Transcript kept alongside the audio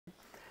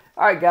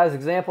All right, guys,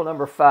 example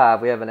number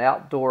 5. We have an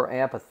outdoor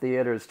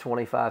amphitheater. It's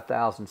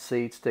 25,000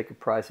 seats.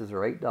 Ticket prices are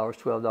 $8,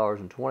 $12,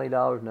 and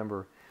 $20.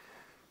 Number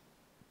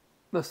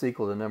must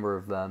equal the number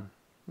of the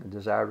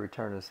desired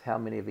return is how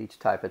many of each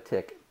type of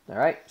ticket. All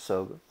right,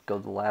 so go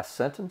to the last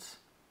sentence.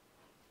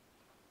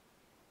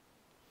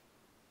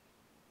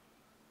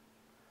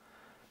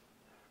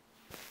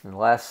 And the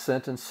last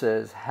sentence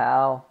says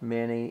how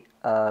many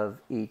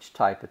of each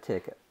type of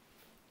ticket.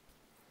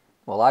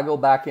 Well, I go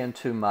back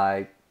into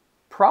my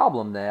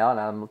problem now,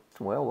 and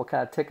well, what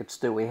kind of tickets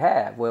do we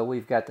have? Well,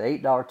 we've got the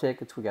 $8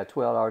 tickets, we got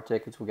 $12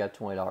 tickets, we got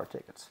 $20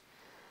 tickets.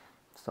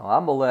 So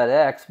I'm going to let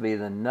X be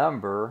the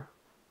number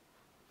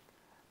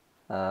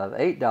of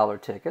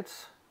 $8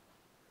 tickets.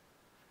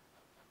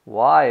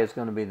 Y is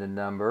going to be the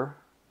number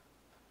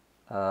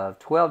of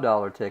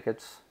 $12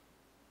 tickets.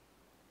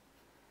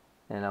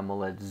 And I'm going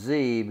to let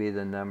Z be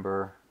the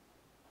number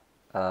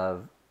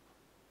of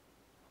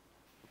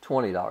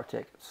 $20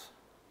 tickets.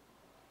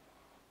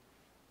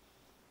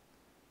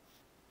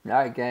 All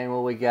right, gang,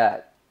 what we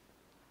got?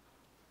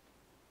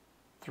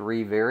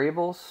 3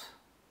 variables.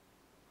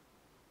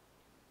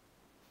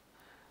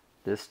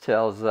 This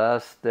tells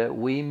us that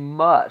we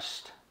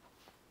must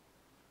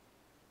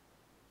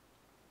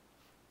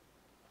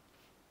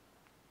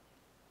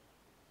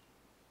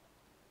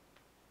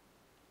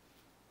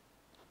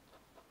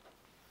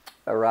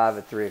arrive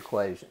at 3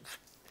 equations.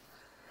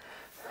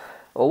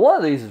 Well, one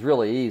of these is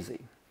really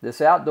easy. This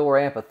outdoor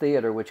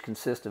amphitheater, which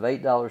consists of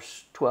 $8,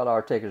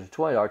 $12 tickets, and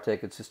 $20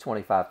 tickets, is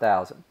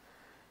 25,000.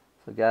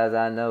 So, guys,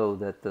 I know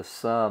that the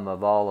sum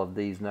of all of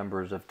these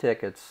numbers of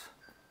tickets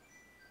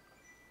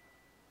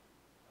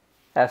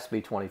has to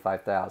be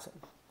 25,000.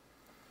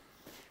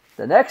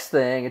 The next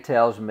thing, it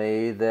tells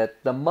me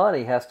that the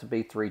money has to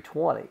be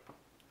 $320.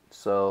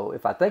 So,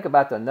 if I think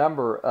about the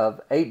number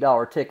of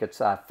 $8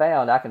 tickets I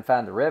found, I can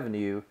find the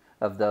revenue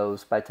of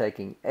those by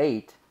taking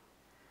 8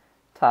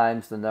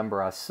 times the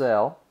number I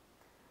sell.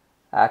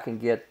 I can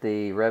get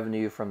the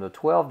revenue from the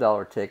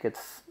 $12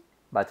 tickets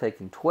by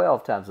taking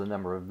 12 times the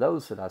number of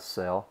those that I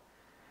sell.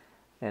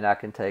 And I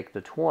can take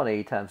the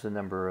 20 times the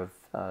number of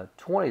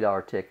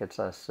 $20 tickets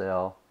I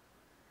sell.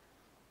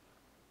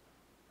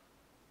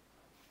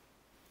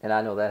 And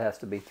I know that has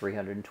to be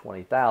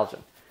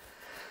 320,000.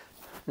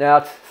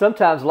 Now,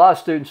 sometimes a lot of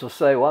students will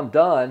say, well, I'm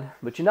done,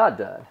 but you're not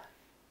done.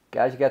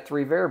 Guys, you got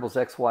 3 variables,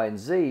 X, Y, and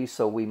Z,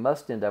 so we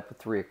must end up with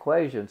 3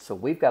 equations. So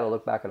we've got to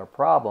look back at our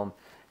problem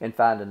and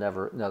find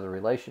another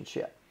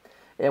relationship.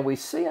 And we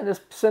see in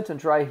this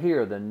sentence right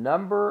here, the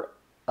number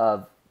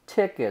of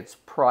tickets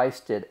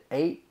priced at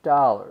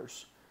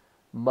 $8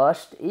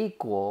 must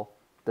equal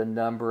the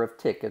number of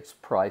tickets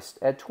priced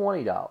at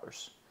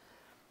 $20.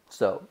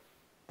 So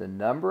the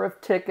number of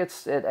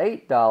tickets at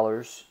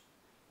 $8,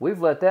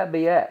 we've let that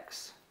be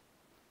X.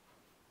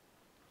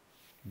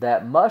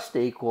 That must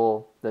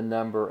equal the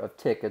number of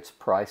tickets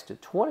priced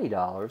at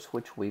 $20,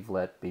 which we've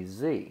let be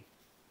Z.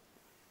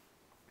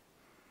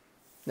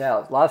 Now,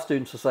 a lot of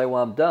students will say,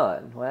 well, I'm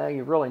done. Well,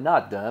 you're really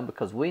not done,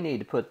 because we need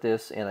to put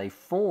this in a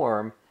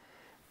form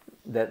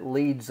that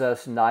leads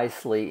us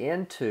nicely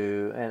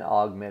into an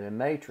augmented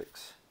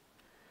matrix.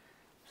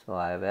 So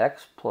I have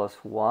X plus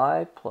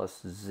Y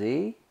plus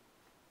Z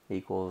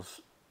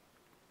equals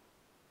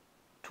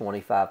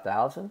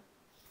 25,000.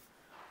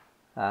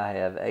 I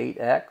have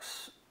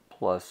 8X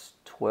plus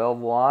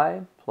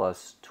 12Y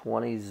plus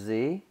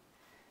 20Z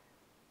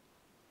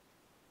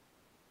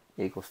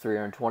equals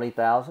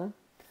 320,000.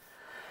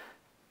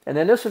 And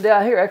then this one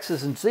down here,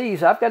 X's and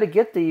Z's, I've got to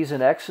get these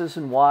in X's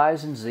and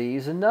Y's and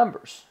Z's and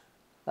numbers.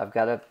 I've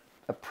got to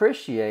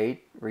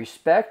appreciate,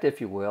 respect, if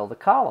you will, the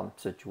column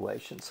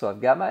situation. So I've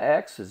got my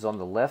X's on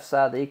the left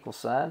side of the equal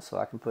sign, so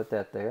I can put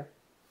that there.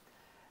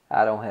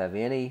 I don't have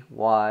any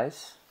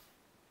Y's.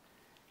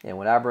 And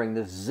when I bring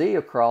this Z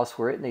across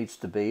where it needs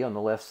to be on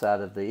the left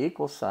side of the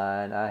equal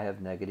sign, I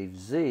have negative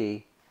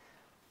Z,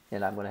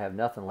 and I'm going to have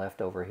nothing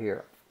left over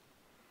here.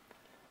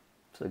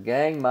 So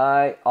gang,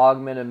 my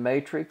augmented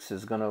matrix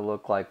is going to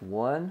look like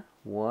 1,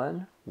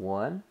 1,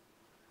 1,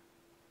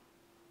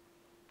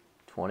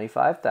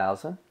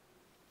 25,000,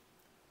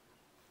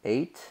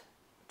 8,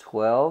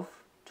 12,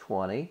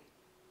 20,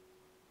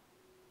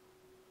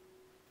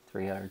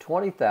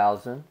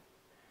 320,000,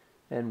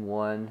 and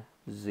 1,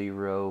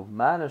 0,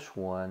 minus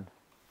 1,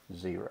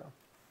 0.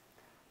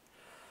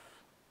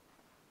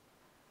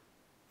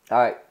 All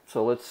right,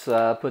 so let's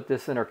put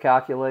this in our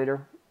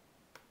calculator,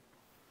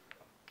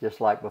 just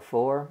like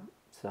before.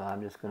 So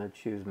I'm just going to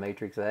choose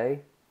matrix A.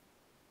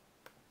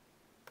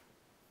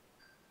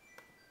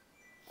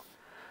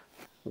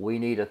 We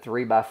need a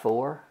 3 by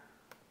 4.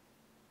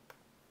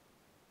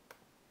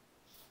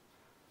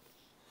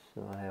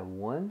 So I have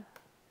 1,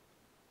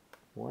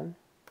 1,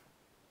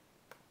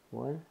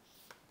 1,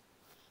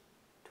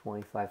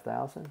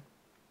 25,000.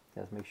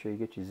 Just make sure you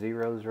get your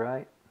zeros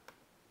right.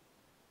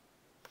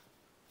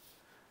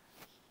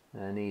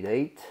 And I need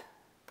 8,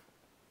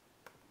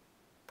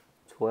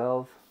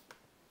 12,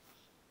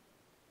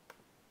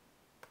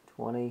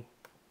 20,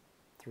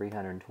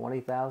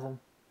 320,000.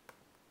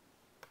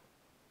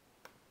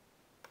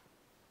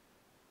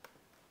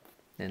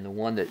 And the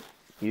one that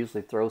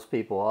usually throws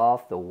people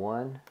off, the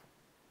 1,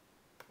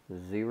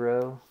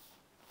 0,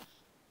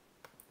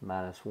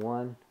 minus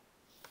 1,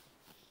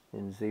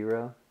 and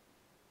 0.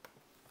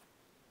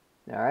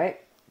 All right,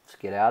 let's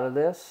get out of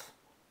this.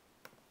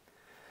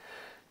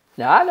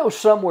 Now, I know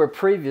somewhere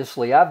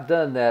previously I've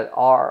done that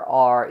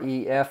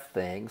RREF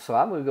thing, so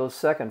I'm going to go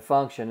second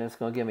function. It's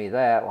going to give me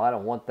that. Well, I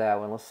don't want that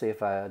one. Let's see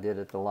if I did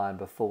it the line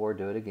before.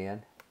 Do it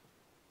again.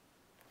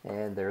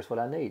 And there's what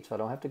I need, so I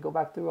don't have to go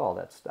back through all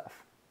that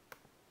stuff.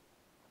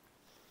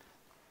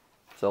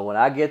 So when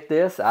I get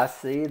this, I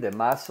see that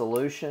my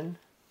solution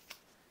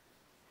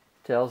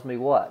tells me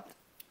what?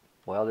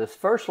 Well, this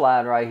first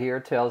line right here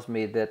tells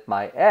me that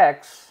my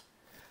X,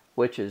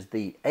 which is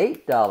the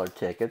 $8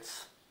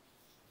 tickets,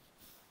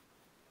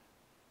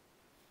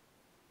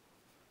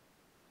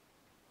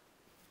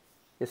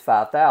 is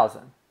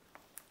 5,000.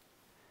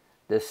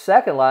 This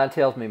second line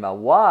tells me my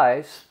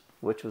Y's,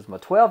 which was my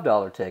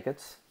 $12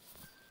 tickets,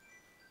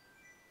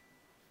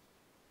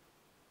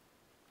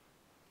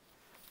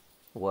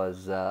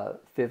 was I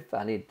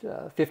need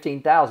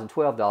 15,000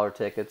 $12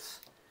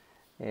 tickets,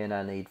 and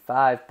I need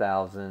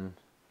 5,000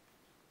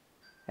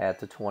 at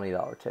the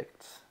 $20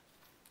 tickets.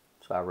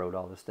 So I wrote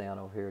all this down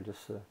over here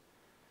just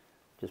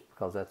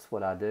because that's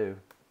what I do.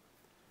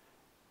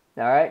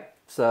 All right,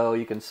 so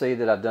you can see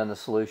that I've done the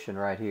solution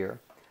right here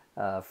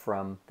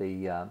from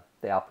the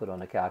output on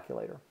the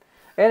calculator,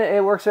 and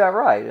it works out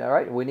right. All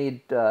right, we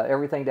need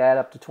everything to add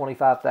up to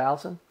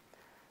 25,000.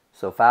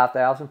 So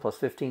 5,000 plus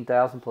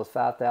 15,000 plus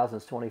 5,000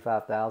 is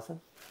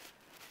 25,000.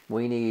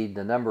 We need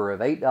the number of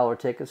 $8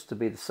 tickets to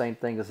be the same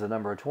thing as the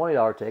number of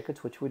 $20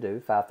 tickets, which we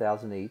do,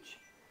 5,000 each.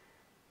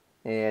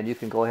 And you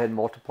can go ahead and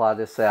multiply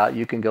this out.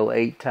 You can go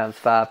 8 times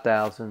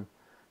 5,000,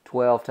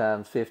 12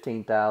 times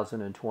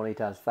 15,000, and 20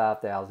 times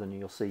 5,000. And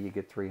you'll see you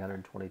get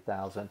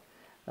 320,000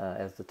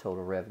 as the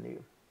total revenue.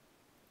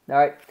 All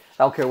right,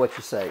 I don't care what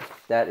you say.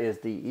 That is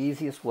the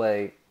easiest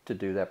way to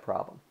do that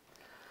problem.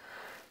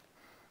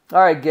 All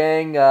right,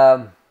 gang,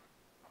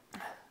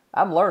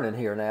 I'm learning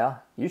here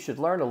now. You should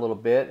learn a little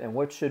bit, and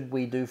what should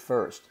we do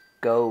first?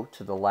 Go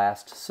to the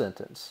last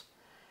sentence.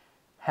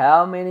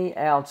 How many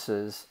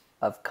ounces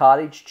of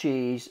cottage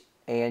cheese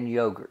and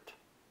yogurt?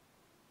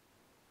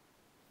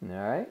 All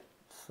right,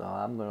 so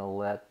I'm going to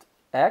let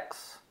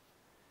X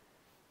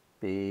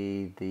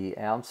be the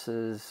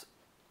ounces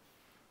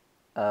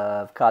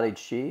of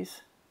cottage cheese.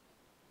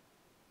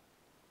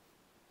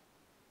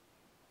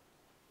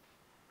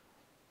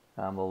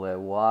 I'm going to let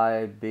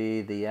Y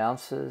be the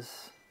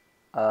ounces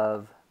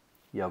of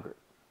yogurt.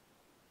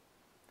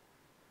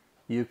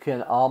 You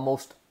can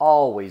almost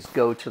always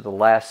go to the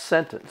last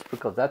sentence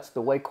because that's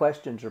the way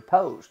questions are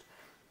posed.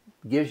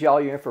 It gives you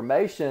all your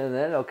information, and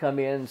then it'll come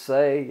in and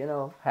say, you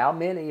know, how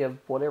many of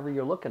whatever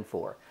you're looking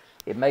for.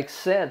 It makes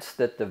sense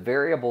that the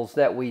variables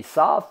that we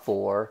solve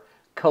for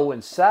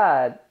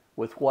coincide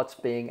with what's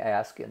being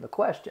asked in the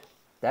question.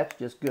 That's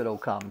just good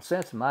old common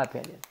sense in my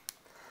opinion.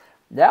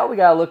 Now we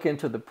got to look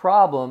into the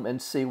problem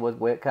and see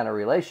what kind of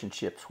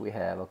relationships we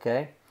have,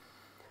 okay?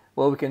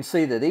 Well, we can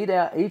see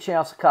that each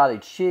ounce of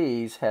cottage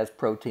cheese has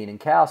protein and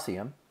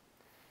calcium.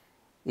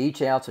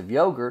 Each ounce of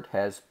yogurt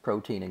has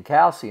protein and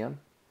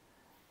calcium.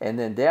 And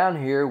then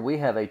down here we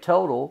have a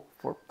total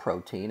for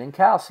protein and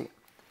calcium.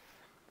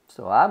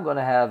 So I'm going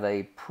to have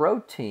a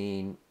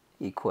protein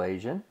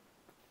equation.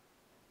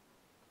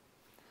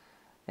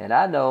 And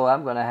I know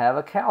I'm going to have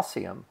a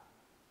calcium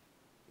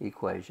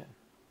equation.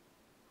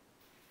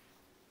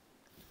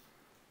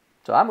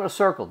 So I'm going to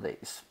circle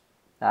these.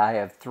 I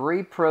have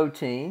 3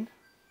 protein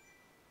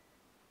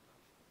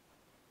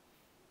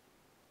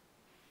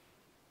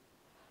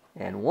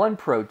and 1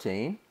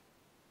 protein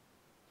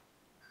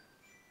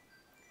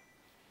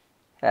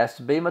has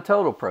to be my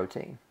total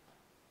protein.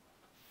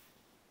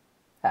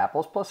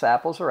 Apples plus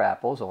apples are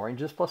apples.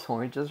 Oranges plus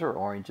oranges are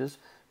oranges.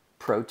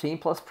 Protein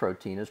plus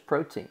protein is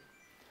protein.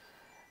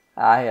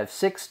 I have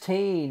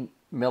 16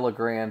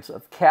 milligrams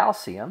of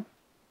calcium.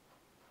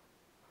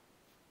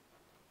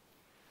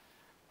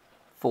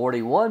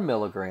 41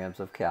 milligrams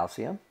of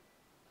calcium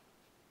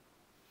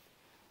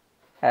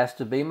has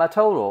to be my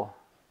total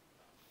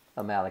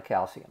amount of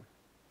calcium.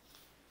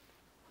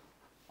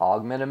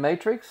 Augmented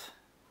matrix.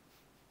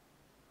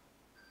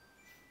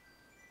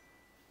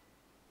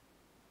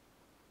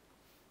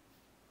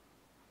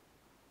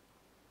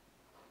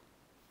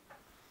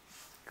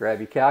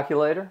 Grab your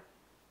calculator.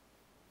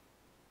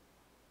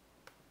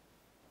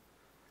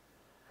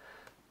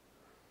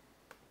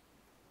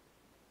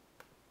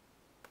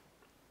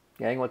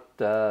 Gang, what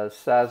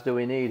size do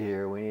we need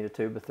here? We need a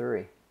tube of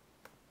 3.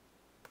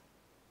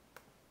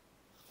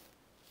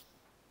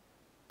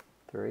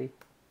 3,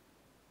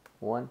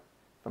 1. If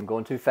I'm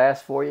going too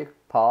fast for you,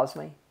 pause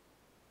me.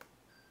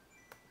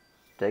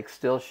 Take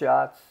still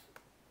shots.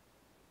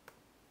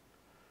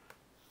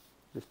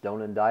 Just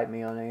don't indict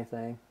me on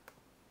anything.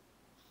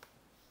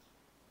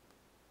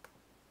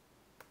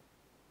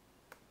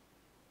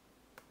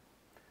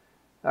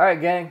 All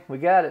right, gang, we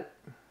got it.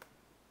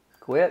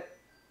 Quit.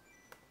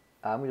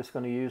 I'm just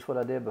going to use what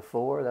I did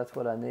before. That's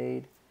what I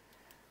need.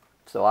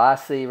 So I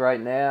see right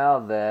now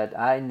that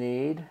I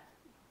need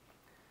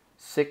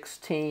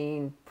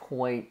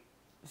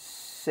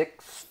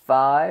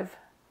 16.65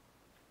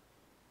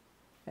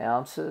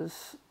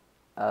 ounces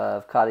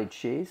of cottage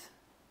cheese.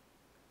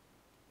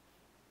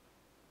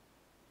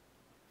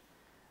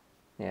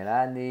 And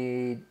I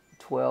need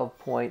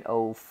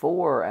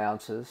 12.04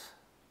 ounces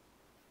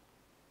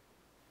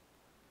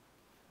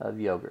of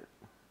yogurt.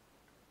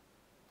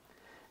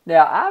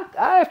 Now,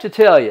 I have to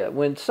tell you,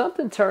 when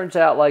something turns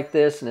out like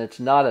this and it's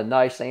not a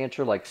nice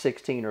answer like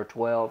 16 or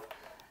 12,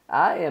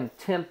 I am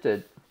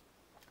tempted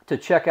to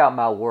check out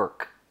my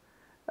work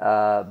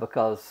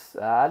because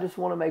I just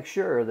want to make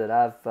sure that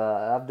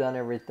I've done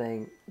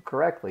everything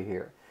correctly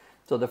here.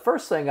 So the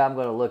first thing I'm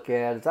going to look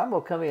at is I'm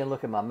going to come in and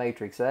look at my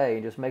matrix A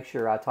and just make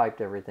sure I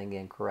typed everything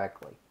in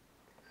correctly.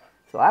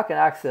 So I can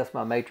access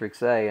my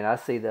matrix A and I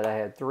see that I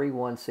had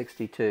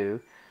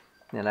 3162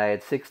 and I had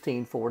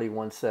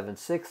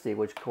 1641,760,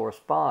 which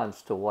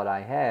corresponds to what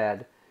I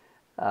had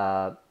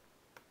right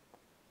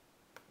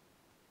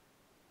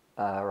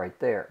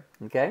there.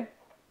 Okay.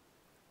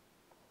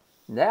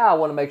 Now I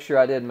want to make sure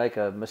I didn't make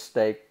a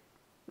mistake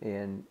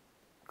in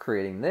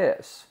creating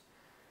this.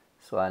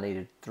 So I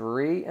needed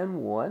 3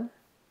 and 1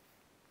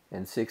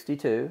 and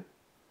 62.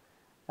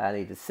 I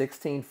needed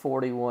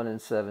 1641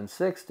 and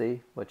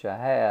 760, which I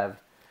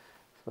have.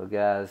 So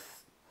guys,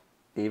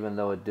 even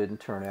though it didn't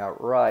turn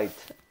out right,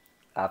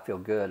 I feel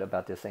good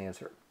about this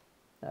answer.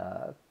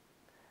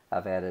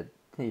 I've added,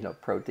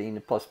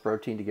 protein plus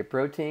protein to get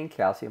protein,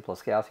 calcium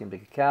plus calcium to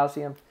get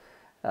calcium.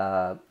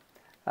 I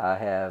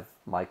have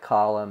my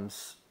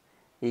columns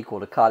equal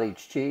to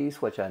cottage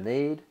cheese, which I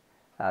need.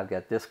 I've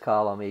got this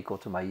column equal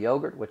to my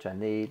yogurt, which I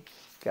need.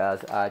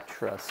 Guys, I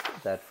trust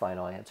that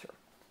final answer.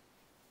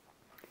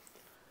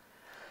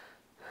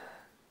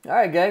 All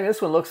right, gang,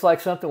 this one looks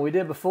like something we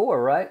did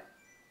before, right?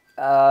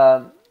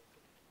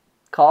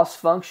 Cost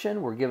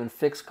function, we're given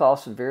fixed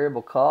costs and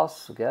variable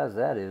costs. So guys,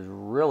 that is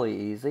really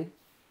easy.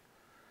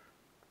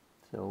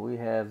 So we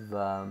have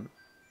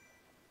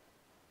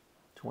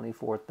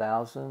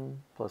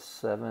 24,000 plus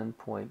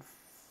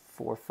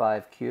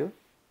 7.45Q.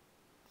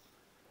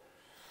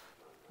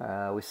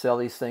 We sell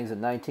these things at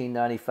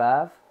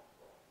 $19.95.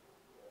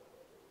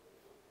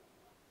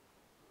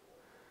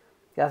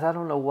 Guys, I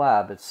don't know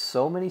why, but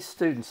so many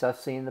students I've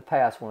seen in the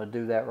past want to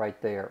do that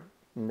right there.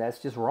 And that's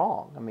just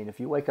wrong. I mean, if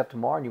you wake up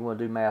tomorrow and you want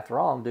to do math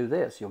wrong, do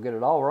this. You'll get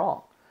it all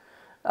wrong.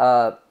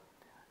 The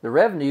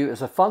revenue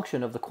is a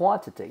function of the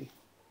quantity.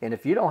 And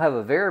if you don't have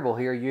a variable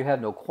here, you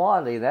have no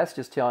quantity. That's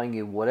just telling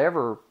you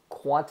whatever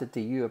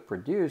quantity you have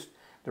produced,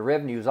 the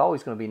revenue is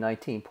always going to be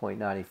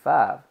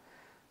 19.95.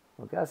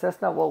 Well, guys,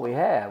 that's not what we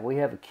have. We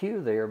have a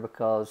Q there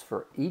because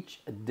for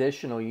each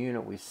additional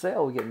unit we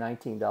sell, we get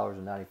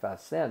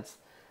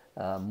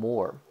 $19.95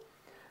 more.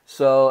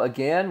 So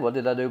again, what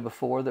did I do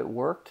before that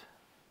worked?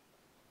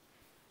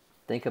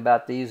 Think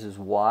about these as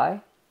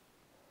Y.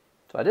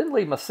 So I didn't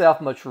leave myself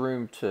much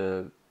room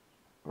to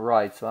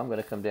write, so I'm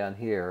going to come down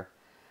here.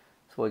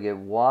 So we get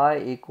Y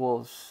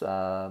equals,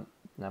 and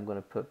I'm going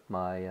to put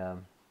my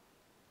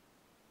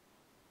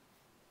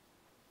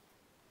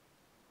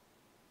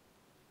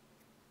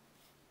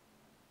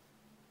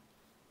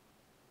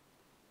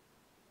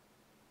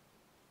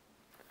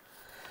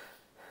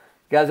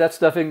guys, that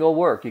stuff ain't gonna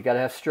work. You got to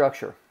have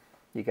structure.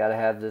 You got to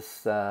have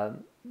this the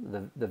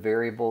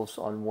variables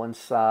on one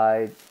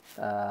side,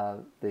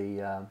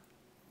 the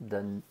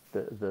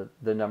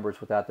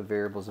numbers without the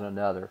variables in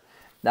another.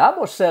 Now I'm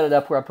going to set it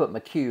up where I put my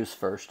Q's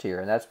first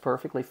here, and that's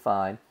perfectly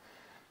fine.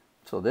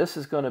 So this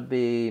is going to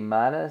be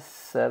minus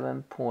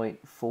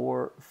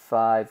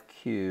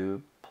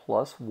 7.45Q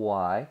plus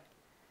Y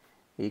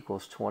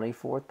equals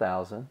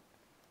 24,000.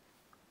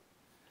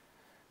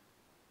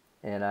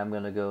 And I'm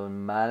going to go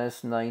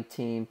minus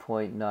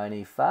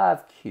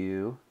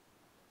 19.95Q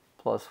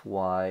plus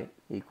Y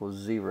equals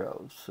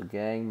 0. So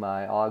gang,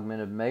 my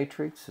augmented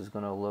matrix is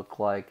going to look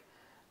like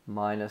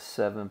minus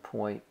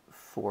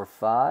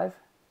 7.45,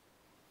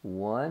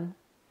 1,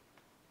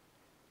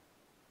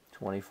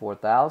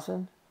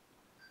 24,000,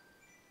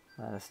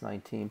 minus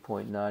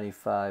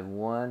 19.95,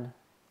 1,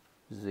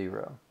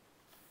 0.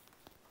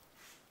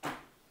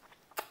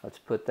 Let's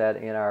put that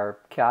in our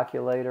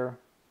calculator.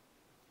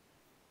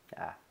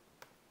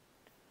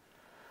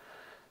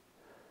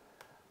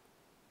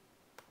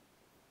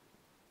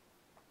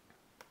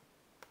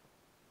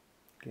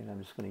 Again,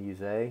 I'm just going to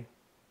use A.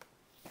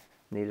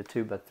 Need a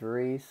 2 by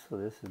 3, so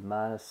this is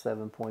minus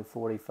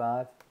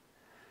 7.45.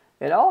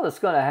 And all that's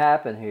going to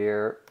happen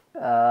here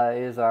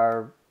is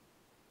our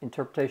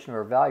interpretation of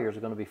our values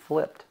are going to be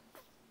flipped.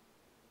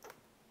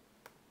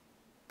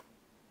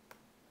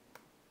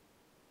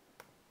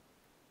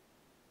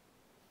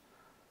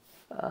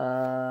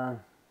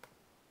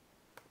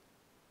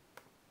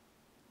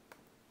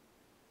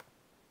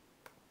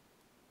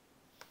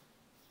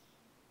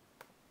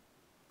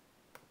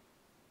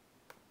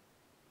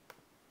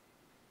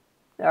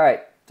 All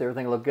right, does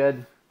everything look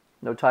good?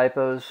 No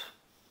typos?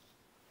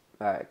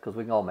 All right, because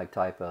we can all make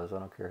typos. I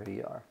don't care who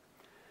you are.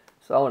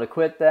 So I want to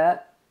quit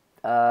that.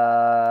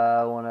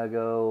 I want to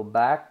go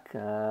back.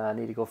 I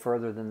need to go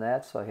further than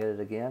that, so I hit it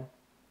again.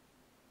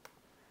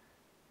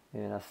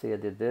 And I see I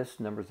did this.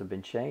 Numbers have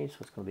been changed, so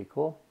it's going to be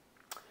cool.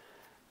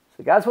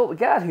 So guys, what we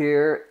got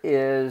here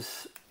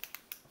is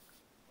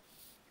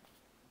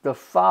the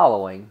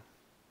following.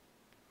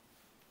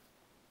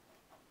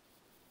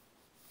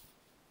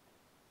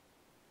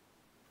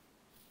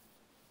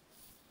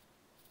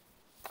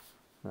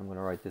 I'm going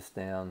to write this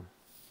down.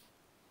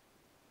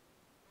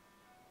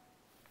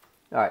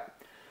 All right.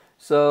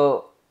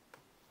 So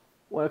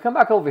when I come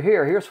back over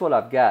here, here's what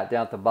I've got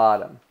down at the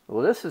bottom.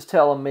 Well, this is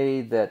telling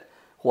me that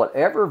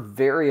whatever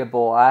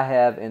variable I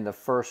have in the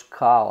first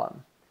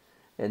column,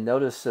 and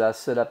notice that I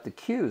set up the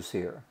Q's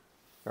here,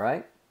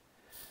 right?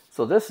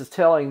 So this is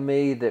telling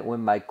me that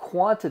when my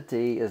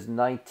quantity is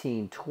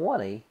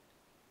 1920,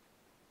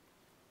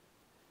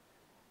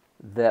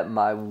 that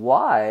my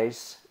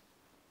Y's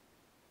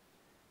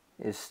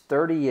is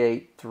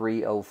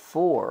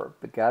 38,304.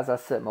 But guys, I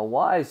set my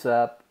Y's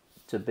up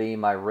to be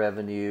my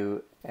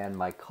revenue and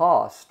my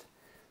cost.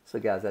 So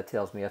guys, that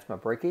tells me that's my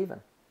break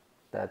even.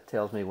 That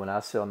tells me when I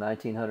sell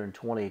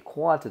 1920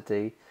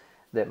 quantity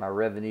that my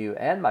revenue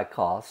and my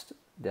cost,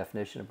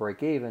 definition of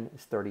break even,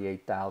 is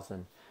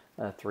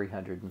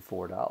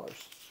 $38,304.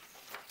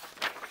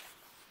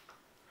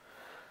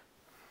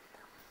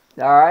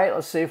 All right,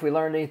 let's see if we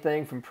learned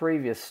anything from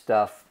previous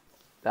stuff.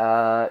 In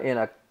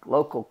a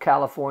local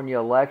California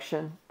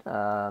election,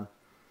 a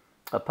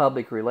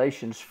public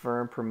relations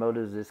firm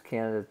promoted this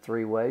candidate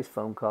 3 ways: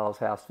 phone calls,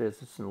 house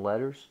visits, and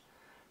letters.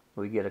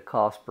 We get a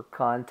cost per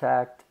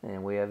contact,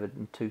 and we have it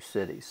in 2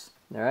 cities.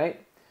 All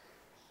right?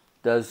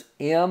 Does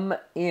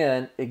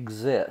MN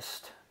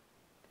exist?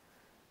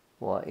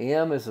 Well,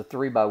 M is a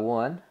 3 by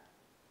 1,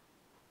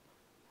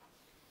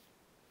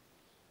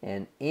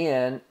 and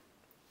N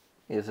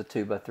is a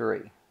 2 by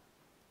 3.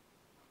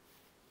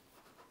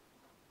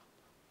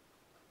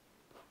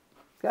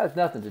 Got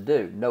nothing to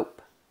do.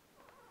 Nope.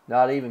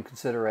 Not even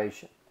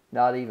consideration.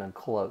 Not even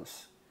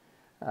close.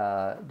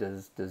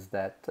 Does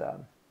that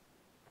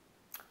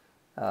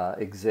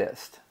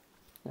exist?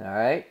 All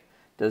right.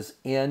 Does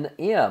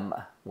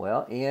NM?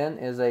 Well, N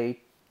is a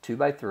 2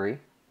 by 3.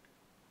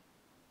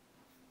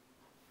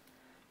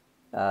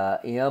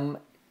 M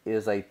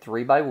is a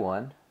 3 by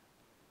 1.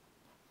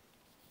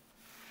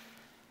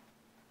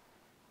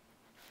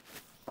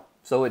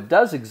 So it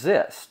does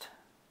exist.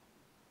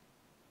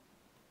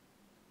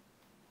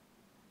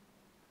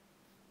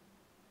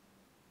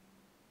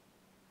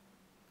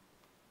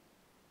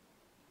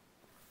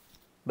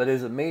 But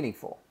is it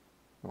meaningful?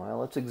 Well,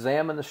 let's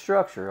examine the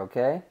structure,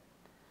 okay?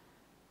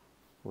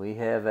 We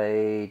have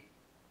a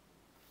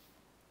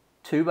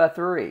 2 by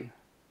 3.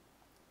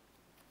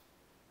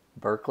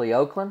 Berkeley,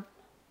 Oakland.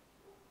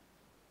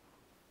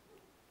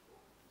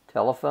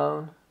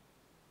 Telephone.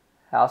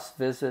 House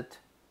visit.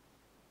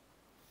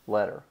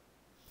 Letter.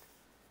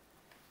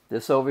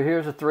 This over here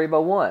is a 3 by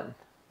 1.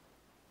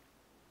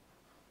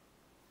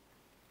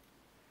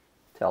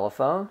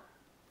 Telephone.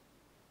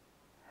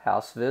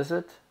 House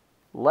visit.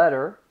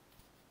 Letter,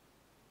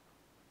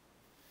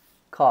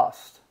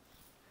 cost.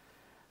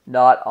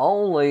 Not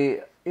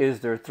only is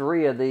there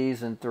 3 of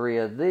these and 3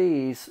 of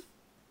these,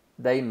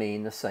 they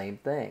mean the same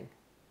thing.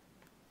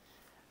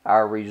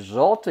 Our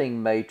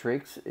resulting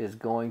matrix is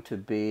going to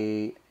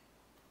be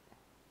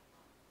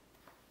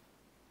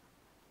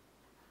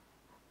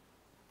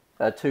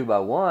a 2 by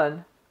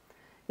 1.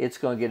 It's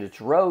going to get its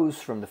rows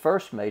from the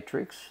first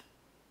matrix,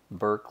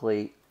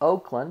 Berkeley,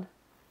 Oakland,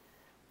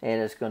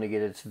 and it's going to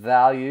get its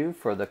value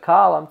for the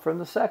column from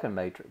the second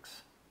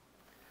matrix.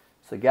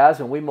 So guys,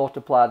 when we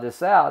multiply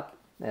this out,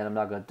 and I'm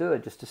not going to do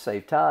it just to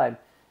save time,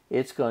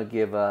 it's going to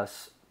give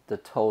us the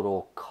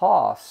total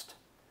cost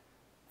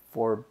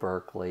for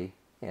Berkeley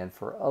and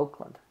for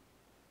Oakland.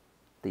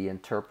 The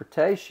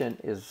interpretation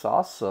is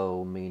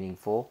also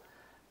meaningful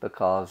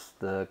because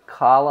the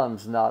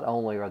columns not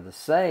only are the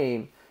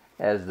same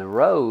as the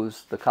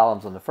rows, the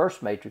columns on the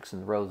first matrix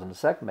and the rows on the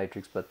second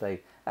matrix, but they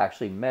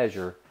actually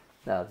measure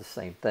the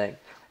same thing.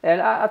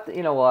 And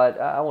you know what?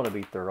 I want to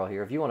be thorough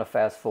here. If you want to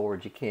fast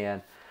forward, you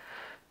can.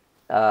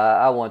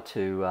 I want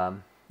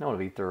to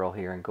be thorough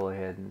here and go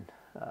ahead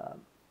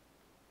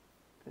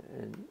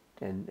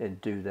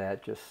and do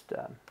that just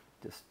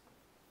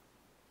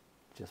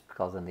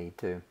because I need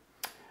to.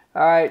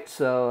 All right,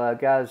 so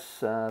guys,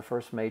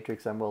 first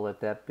matrix, I'm going to let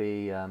that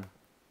be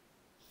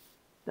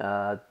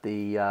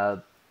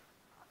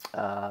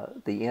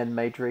the end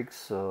matrix.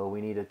 So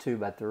we need a 2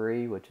 by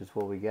 3, which is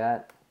what we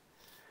got.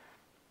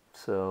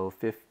 So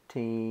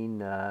 15,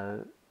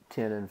 10,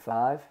 and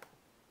 5.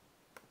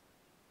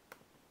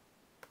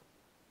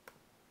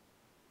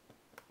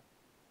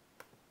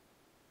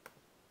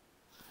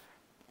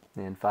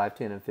 And 5,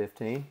 10, and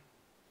 15.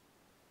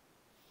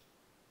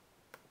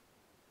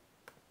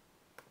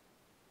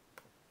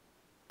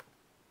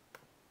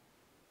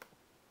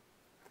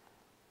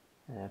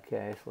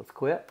 Okay, so let's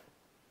quit.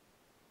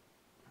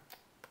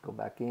 Go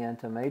back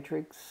into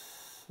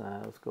matrix.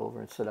 Let's go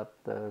over and set up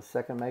the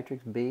second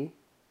matrix, B.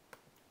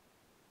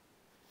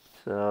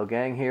 So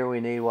gang, here we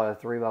need what, a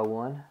 3 by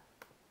 1.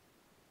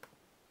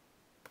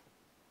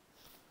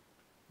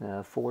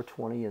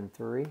 420 and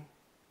 3.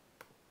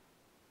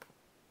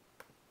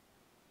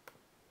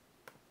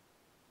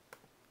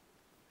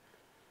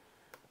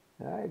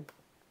 All right,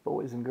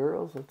 boys and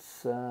girls,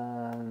 let's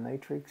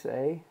matrix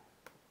A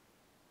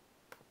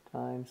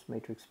times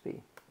matrix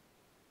B.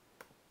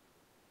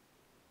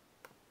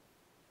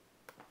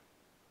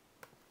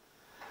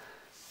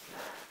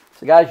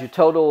 So guys, your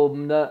total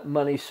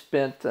money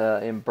spent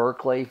in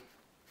Berkeley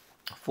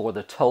for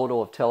the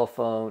total of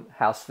telephone,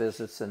 house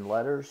visits, and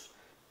letters,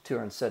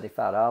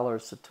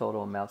 $275. The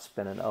total amount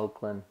spent in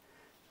Oakland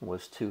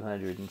was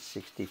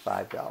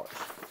 $265.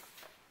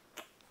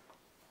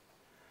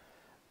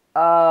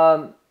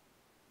 All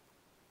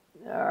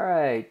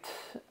right.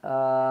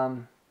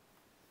 Well,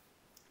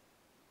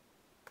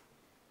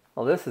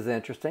 this is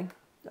interesting.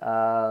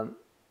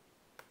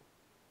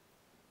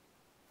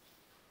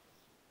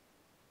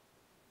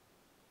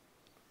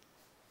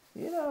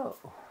 You know,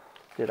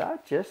 did I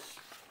just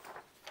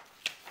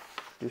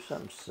do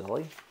something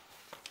silly?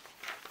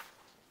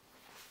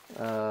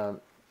 All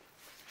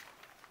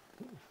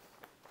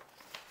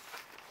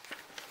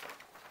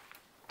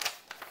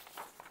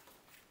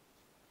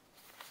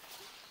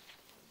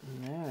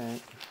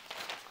right.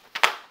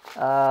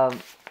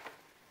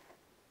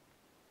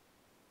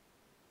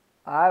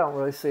 I don't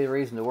really see a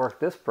reason to work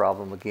this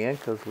problem again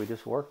because we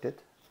just worked it.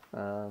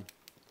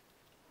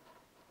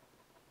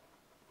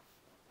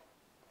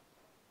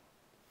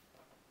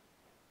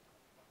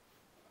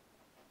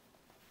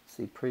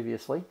 See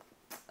previously.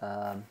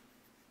 I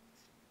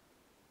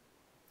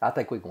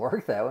think we can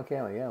work that one,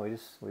 can't we? Yeah, we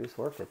just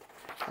worked it.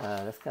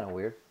 That's kind of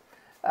weird.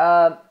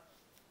 All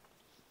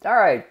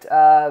right,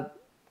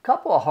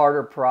 couple of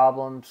harder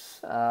problems.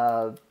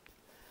 I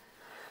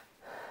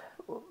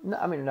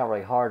mean, not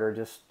really harder,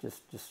 just you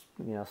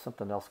know,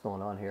 something else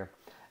going on here.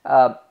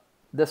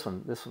 This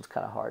one's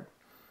kind of hard.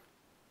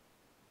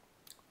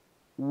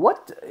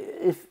 What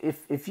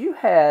if you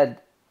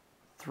had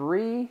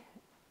 3x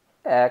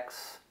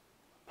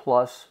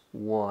plus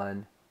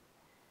 1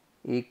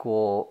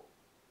 equal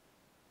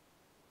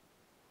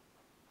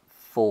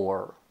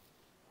 4,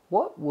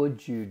 what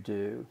would you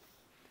do?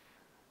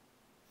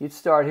 You'd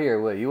start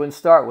here, would you? You wouldn't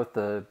start with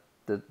the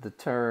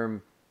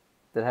term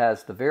that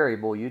has the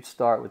variable. You'd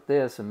start with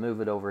this and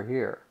move it over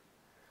here.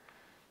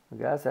 Well,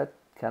 guys, that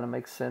kind of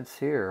makes sense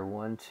here.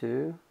 1,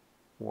 2,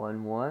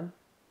 1, 1.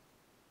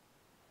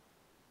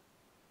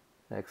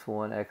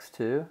 X1,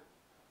 X2.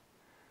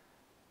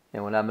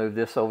 And when I move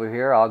this over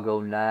here, I'll go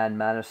 9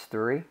 minus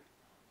 3.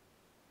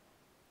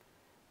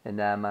 And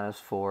 9 minus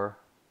 4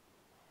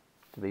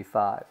 to be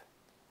 5.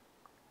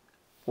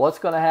 What's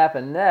going to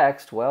happen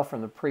next? Well,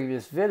 from the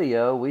previous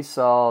video, we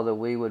saw that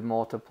we would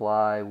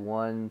multiply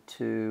 1,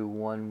 2,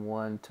 1,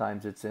 1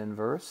 times its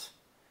inverse.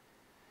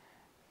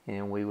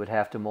 And we would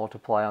have to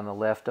multiply on the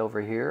left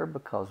over here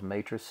because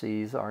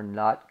matrices are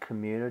not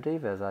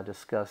commutative, as I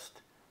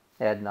discussed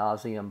ad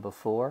nauseum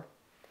before.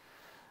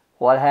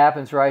 What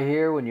happens right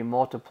here when you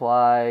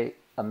multiply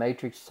a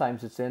matrix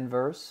times its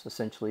inverse?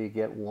 Essentially, you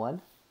get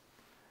 1.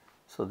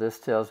 So this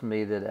tells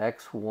me that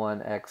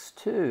x1,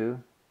 x2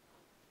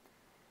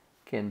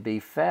 can be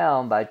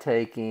found by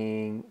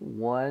taking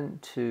 1,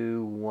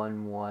 2,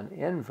 1, 1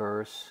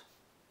 inverse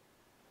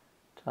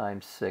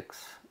times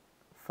 6,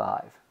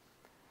 5.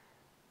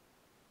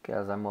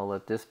 Guys, I'm going to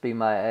let this be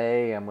my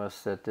A. I'm going to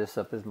set this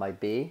up as my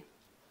B.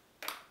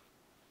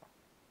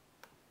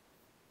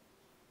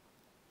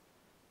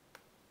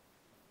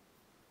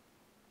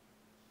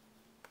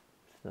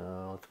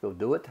 So let's go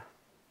do it.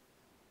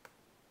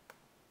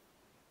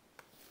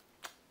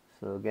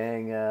 So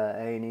gang,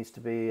 A needs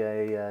to be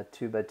a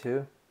 2 by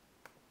 2.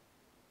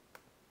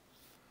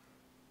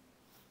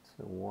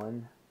 So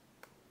 1,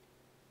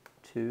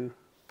 2,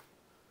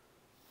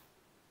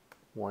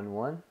 1,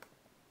 1.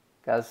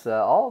 Guys,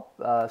 all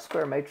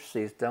square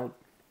matrices don't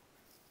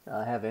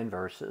have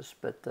inverses,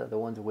 but the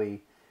ones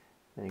we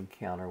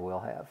encounter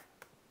will have.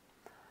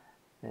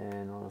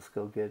 And let's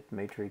go get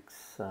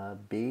matrix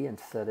B and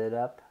set it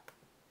up.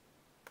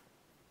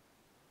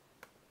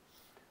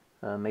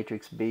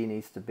 Matrix B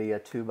needs to be a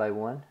 2 by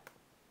 1.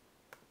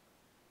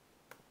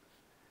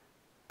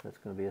 That's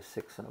going to be a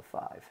 6 and a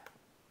 5.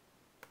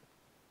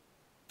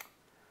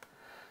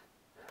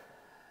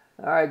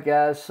 Alright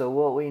guys, so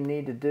what we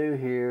need to do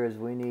here is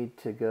we need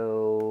to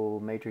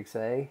go matrix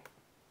A,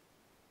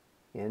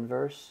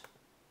 inverse,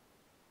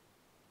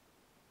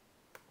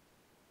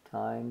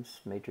 times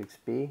matrix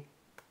B.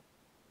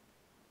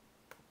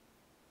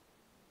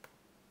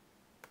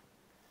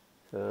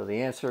 So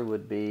the answer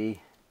would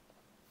be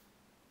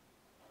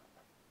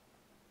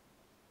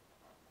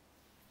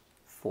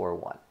 4,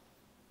 1.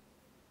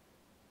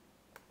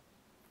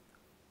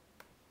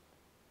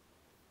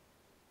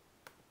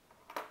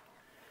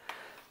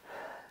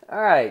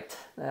 All right,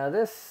 now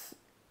this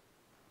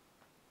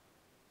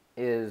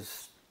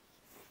is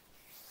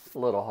a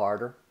little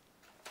harder,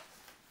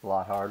 a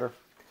lot harder.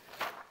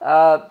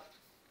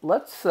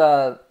 Let's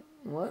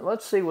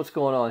see what's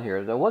going on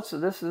here.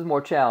 This is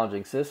more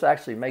challenging. So this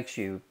actually makes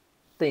you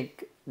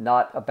think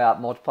not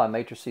about multiplying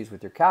matrices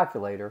with your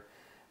calculator,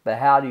 But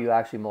how do you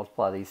actually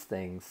multiply these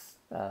things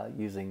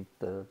using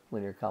the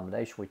linear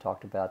combination we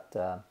talked about,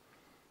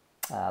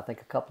 I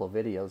think, a couple of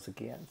videos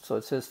again. So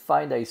it says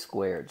find a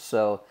squared.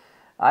 So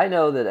I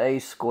know that a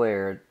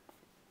squared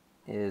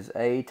is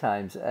a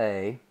times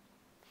a,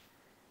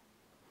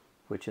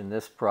 which in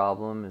this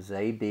problem is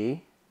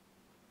ab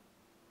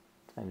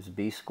times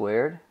b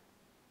squared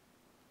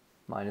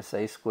minus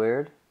a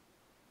squared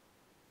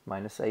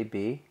minus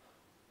ab.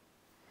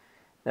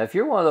 Now if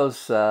you're one of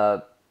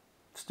those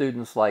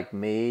students like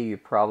me, you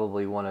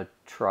probably want to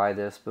try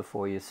this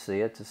before you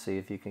see it to see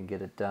if you can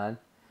get it done.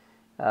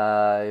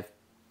 If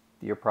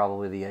you're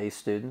probably the A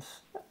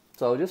students.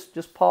 So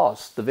just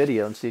pause the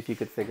video and see if you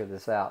could figure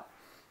this out.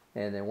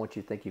 And then once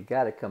you think you've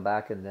got it, come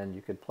back and then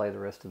you could play the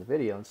rest of the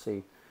video and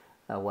see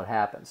what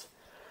happens.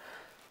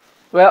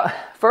 Well,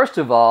 first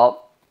of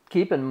all,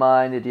 keep in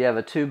mind that you have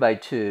a 2 by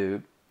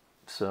 2.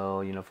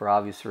 So, you know, for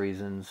obvious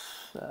reasons,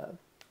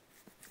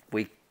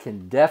 we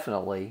can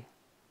definitely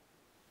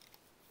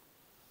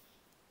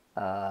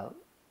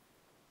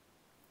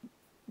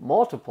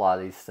multiply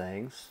these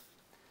things,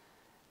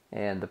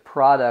 and the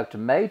product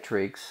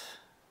matrix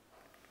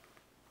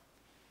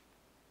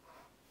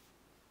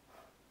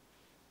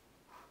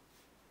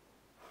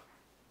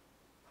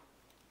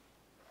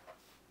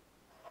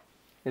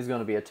is going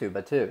to be a 2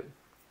 by 2.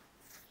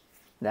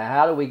 Now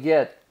how do we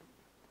get,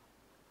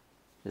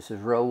 this is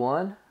row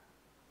 1,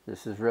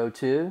 this is row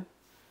 2,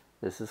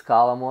 this is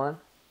column 1,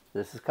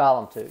 this is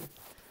column 2.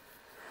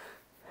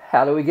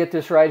 How do we get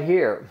this right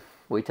here?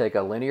 We take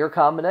a linear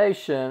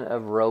combination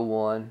of row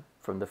 1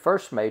 from the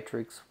first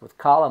matrix with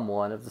column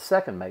 1 of the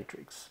second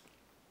matrix.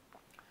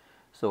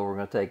 So we're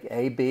going to take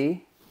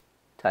AB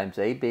times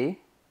AB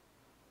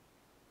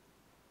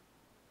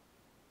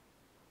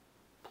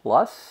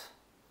plus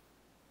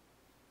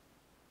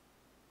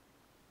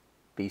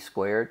B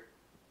squared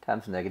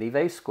times negative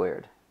A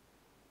squared.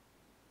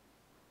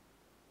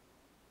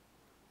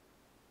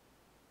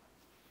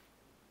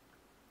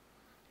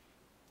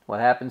 What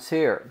happens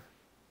here?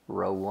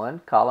 Row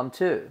 1, column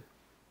 2.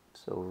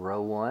 So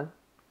row 1,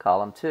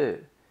 column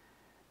 2.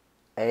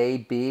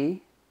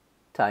 AB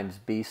times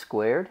B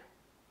squared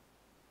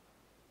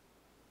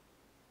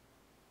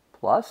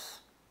plus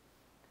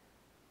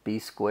B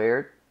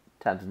squared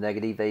times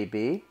negative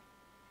AB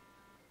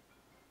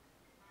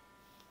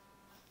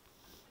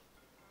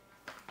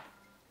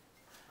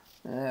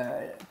All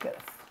right, I've got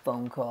a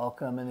phone call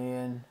coming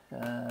in. I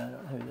don't know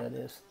who that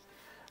is.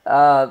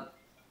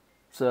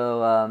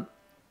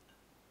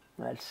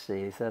 Let's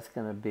see. So that's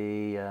going to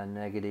be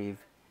negative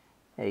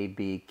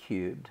AB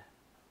cubed.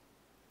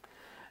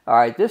 All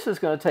right, this is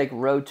going to take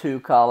row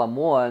 2, column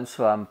 1.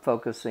 So I'm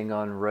focusing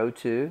on row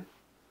 2,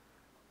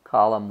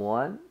 column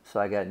 1. So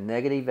I got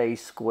negative A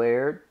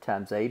squared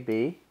times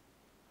AB.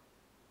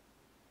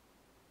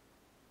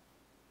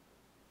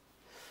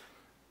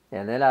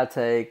 And then I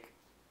take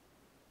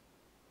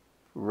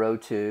row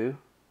 2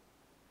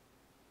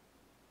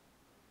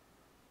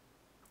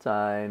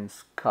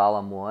 times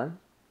column 1.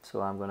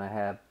 So I'm going to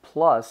have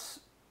plus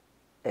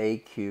A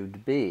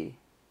cubed B.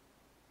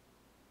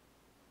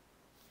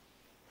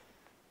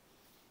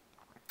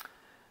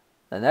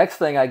 The next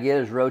thing I get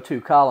is row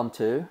 2, column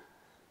 2.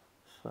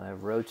 So I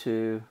have row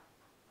 2,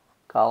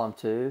 column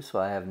 2. So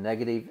I have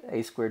negative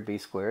A squared B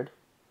squared.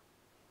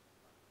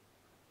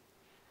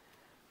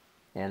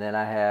 And then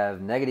I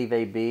have negative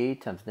AB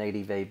times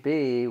negative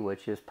AB,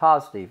 which is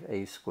positive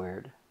A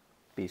squared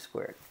B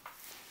squared.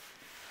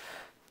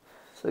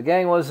 So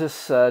gang, what does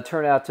this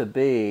turn out to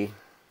be?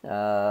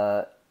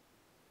 A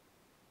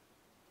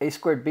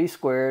squared B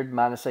squared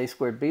minus A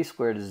squared B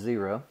squared is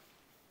 0.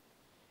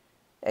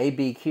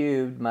 AB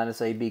cubed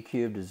minus AB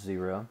cubed is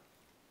 0.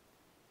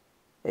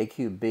 A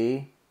cubed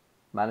B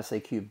minus A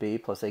cubed B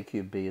plus A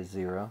cubed B is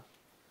 0.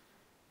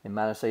 And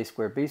minus A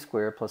squared B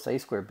squared plus A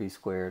squared B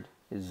squared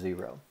is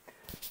 0.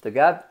 So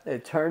guy,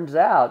 it turns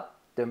out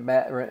that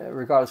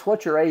regardless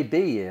what your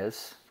AB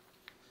is,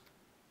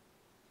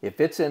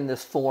 if it's in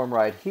this form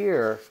right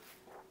here,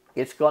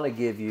 it's going to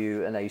give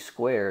you an A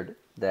squared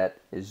that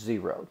is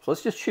 0. So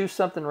let's just choose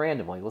something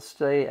randomly. Let's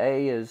say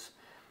A is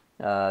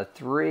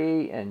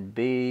 3 and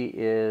B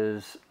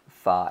is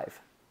 5.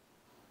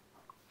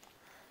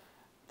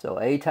 So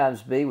A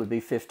times B would be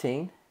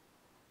 15.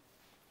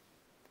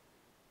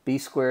 B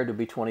squared would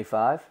be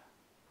 25.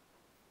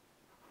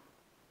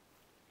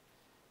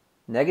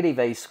 Negative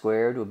A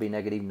squared would be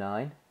negative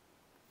 9.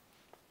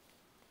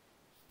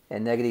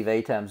 And negative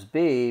A times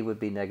B would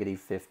be negative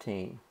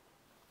 15.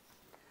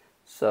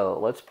 So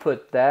let's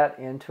put that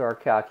into our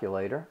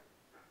calculator.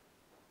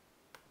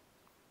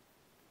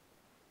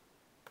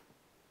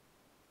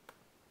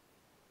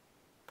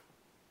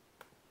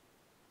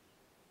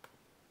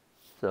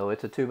 So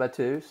it's a 2 by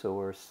 2, so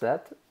we're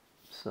set.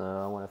 So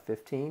I want a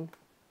 15,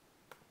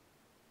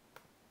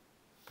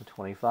 a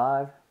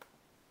 25,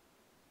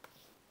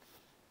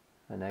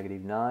 a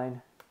negative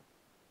 9,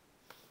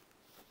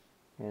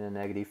 and a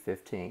negative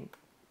 15.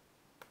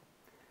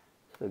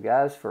 So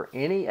guys, for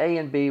any A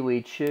and B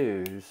we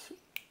choose,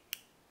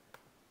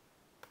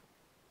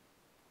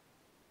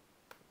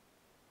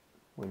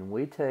 when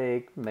we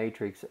take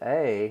matrix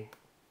A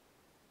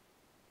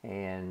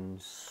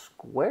and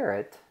square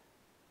it,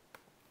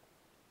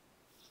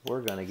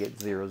 we're going to get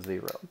 0,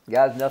 0.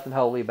 Guys, nothing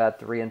holy about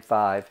 3 and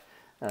 5.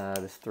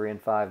 This 3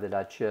 and 5 that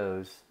I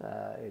chose,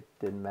 it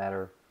didn't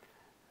matter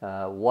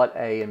what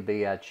A and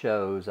B I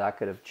chose. I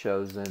could have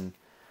chosen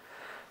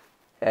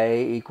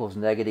A equals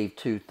negative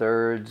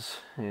 2/3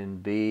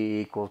 and B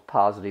equals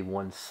positive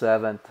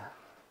 1/7.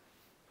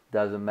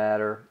 Doesn't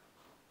matter.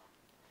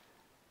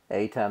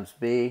 A times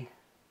B,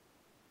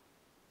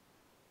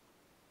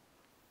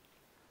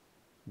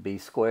 B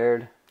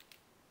squared,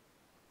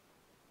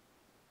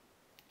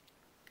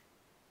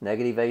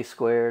 negative A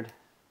squared,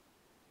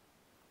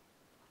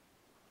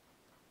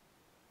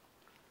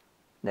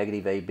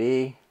 negative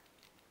AB,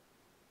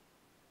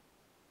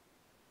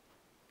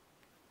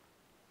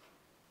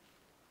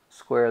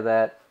 square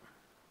that,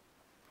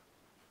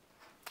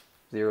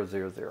 0,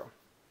 0, 0.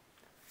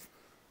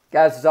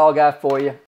 Guys, that's all I got for you.